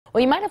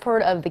Well, you might have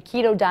heard of the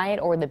keto diet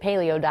or the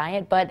paleo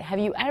diet, but have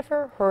you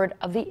ever heard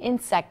of the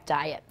insect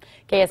diet?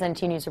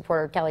 KSNT News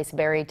reporter Kelly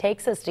Saberi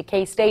takes us to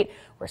K-State,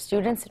 where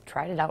students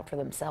tried it out for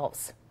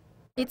themselves.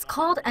 It's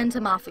called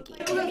entomophagy.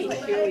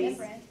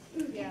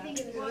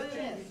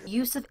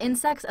 Use of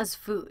insects as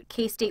food.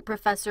 K-State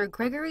professor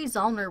Gregory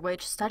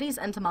Zollnerwich studies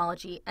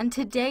entomology, and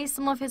today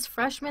some of his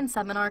freshman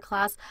seminar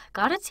class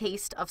got a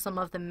taste of some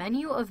of the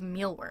menu of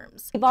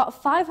mealworms. He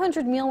bought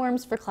 500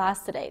 mealworms for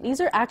class today. These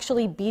are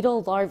actually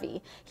beetle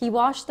larvae. He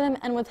washed them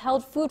and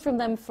withheld food from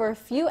them for a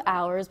few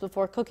hours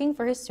before cooking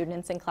for his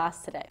students in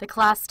class today. The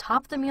class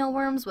topped the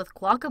mealworms with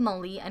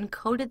guacamole and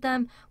coated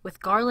them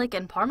with garlic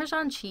and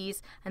Parmesan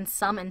cheese and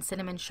some in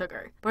cinnamon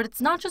sugar. But it's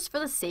not just for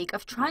the sake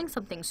of trying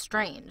something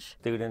strange.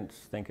 Students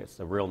think it's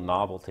a real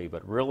novelty,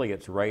 but really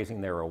it's raising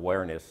their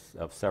awareness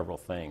of several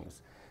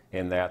things,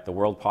 in that the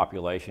world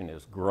population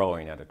is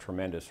growing at a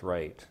tremendous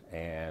rate,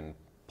 and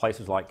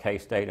places like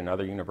K-State and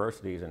other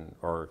universities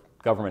or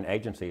government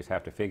agencies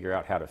have to figure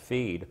out how to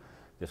feed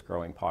this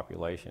growing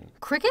population.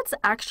 Crickets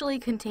actually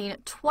contain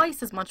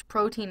twice as much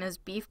protein as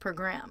beef per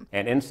gram.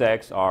 And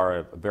insects are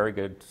a very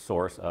good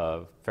source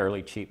of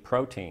fairly cheap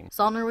protein.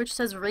 Zollnerwich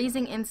says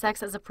raising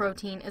insects as a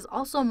protein is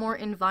also more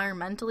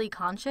environmentally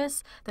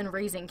conscious than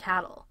raising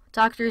cattle.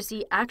 Dr.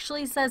 Z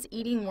actually says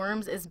eating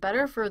worms is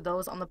better for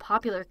those on the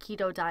popular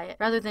keto diet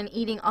rather than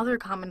eating other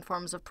common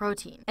forms of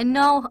protein. And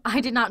no,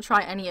 I did not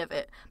try any of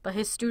it, but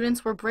his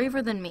students were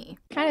braver than me.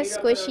 Kind of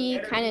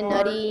squishy, kind of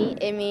nutty.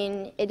 I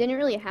mean, it didn't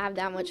really have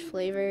that much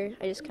flavor.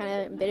 I just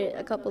kind of bit it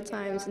a couple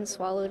times and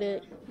swallowed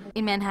it.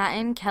 In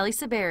Manhattan, Kelly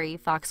Saberi,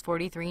 Fox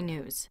 43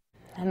 News.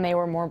 And they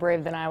were more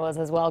brave than I was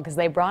as well, because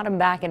they brought them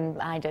back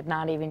and I did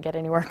not even get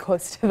anywhere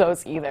close to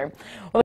those either. Well,